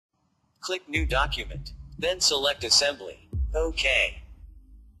Click New Document. Then select Assembly. OK.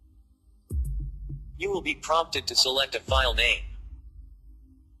 You will be prompted to select a file name.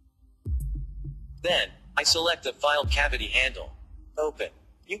 Then, I select the file cavity handle. Open.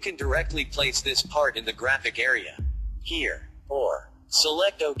 You can directly place this part in the graphic area. Here. Or,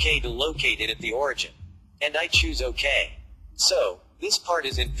 select OK to locate it at the origin. And I choose OK. So, this part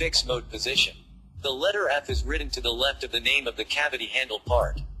is in fixed mode position. The letter F is written to the left of the name of the cavity handle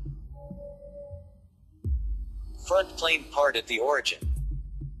part. Front plane part at the origin.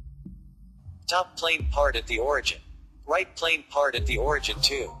 Top plane part at the origin. Right plane part at the origin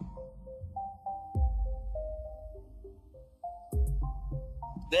too.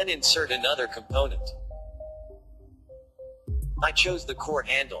 Then insert another component. I chose the core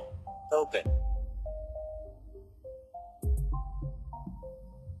handle. Open.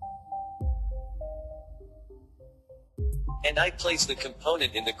 And I place the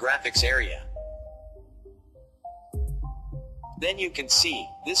component in the graphics area. Then you can see,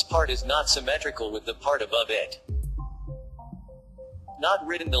 this part is not symmetrical with the part above it. Not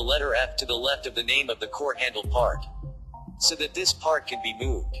written the letter F to the left of the name of the core handle part. So that this part can be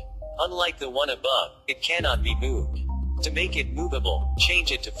moved. Unlike the one above, it cannot be moved. To make it movable,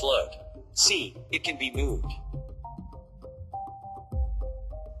 change it to float. See, it can be moved.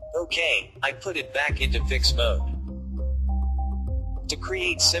 OK, I put it back into fixed mode. To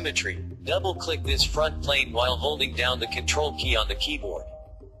create symmetry, double-click this front plane while holding down the Control key on the keyboard.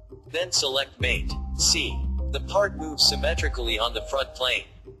 Then select Mate. See, the part moves symmetrically on the front plane.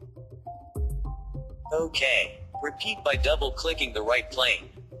 OK. Repeat by double-clicking the right plane.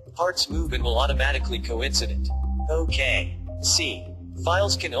 Parts move and will automatically coincident. OK. See,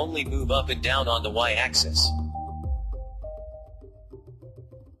 files can only move up and down on the Y-axis.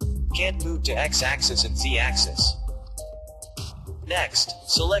 Can't move to X-axis and Z-axis. Next,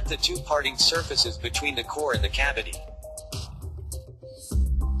 select the two parting surfaces between the core and the cavity.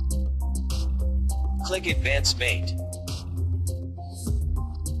 Click Advanced Mate.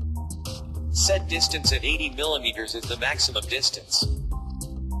 Set distance at 80 mm is the maximum distance.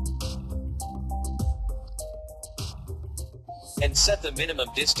 And set the minimum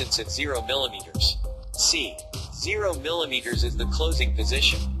distance at 0 mm. See, 0 mm is the closing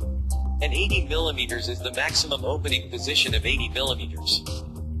position. And 80 mm is the maximum opening position of 80 mm.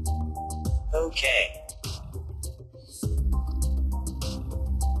 OK.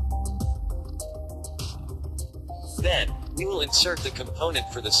 Then, we will insert the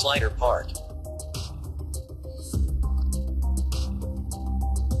component for the slider part.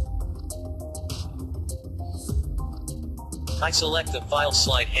 I select the file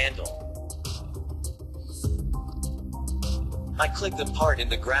slide handle. I click the part in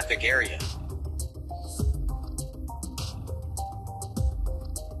the graphic area.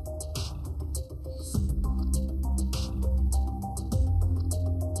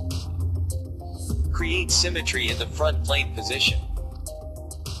 Create symmetry in the front plane position.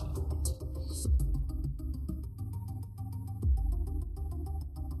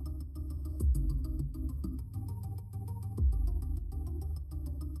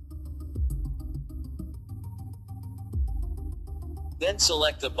 Then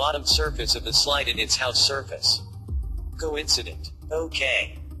select the bottom surface of the slide in its house surface. Coincident.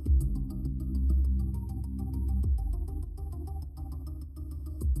 OK.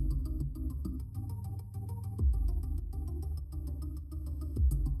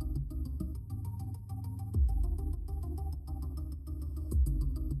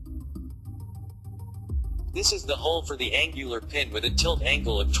 This is the hole for the angular pin with a tilt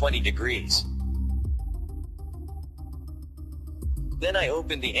angle of 20 degrees. Then I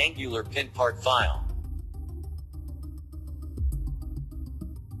open the angular pin part file.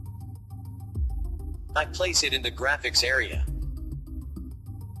 I place it in the graphics area.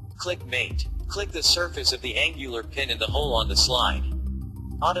 Click Mate. Click the surface of the angular pin in the hole on the slide.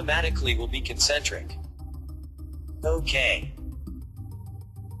 Automatically will be concentric. OK.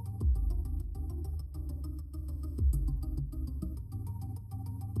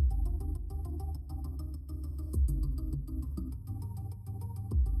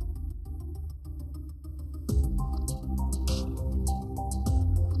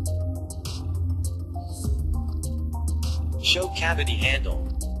 Show cavity handle.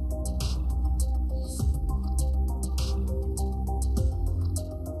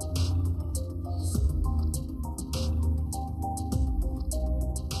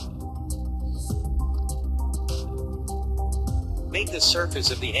 Make the surface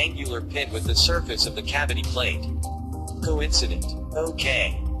of the angular pin with the surface of the cavity plate. Coincident.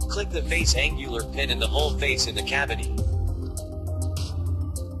 OK. Click the face angular pin in the hole face in the cavity.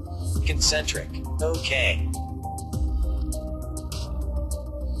 Concentric. OK.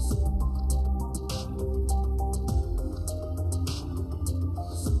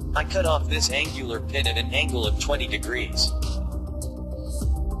 I cut off this angular pin at an angle of 20 degrees.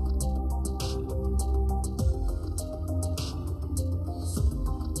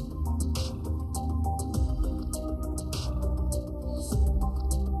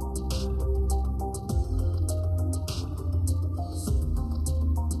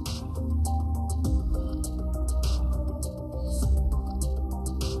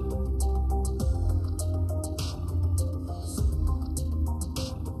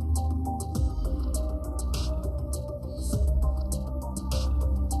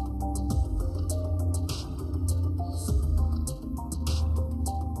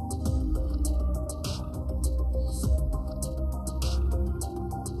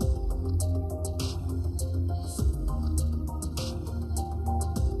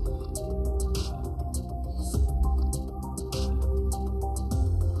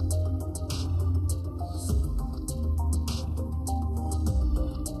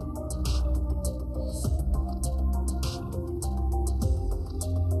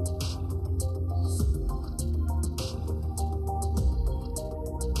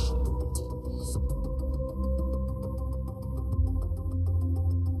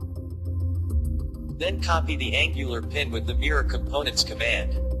 Then copy the angular pin with the Mirror Components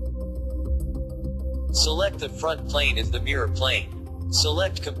command. Select the front plane as the mirror plane.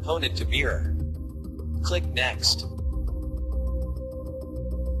 Select Component to mirror. Click Next.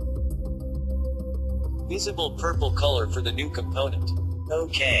 Visible purple color for the new component.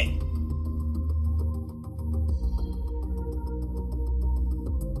 OK.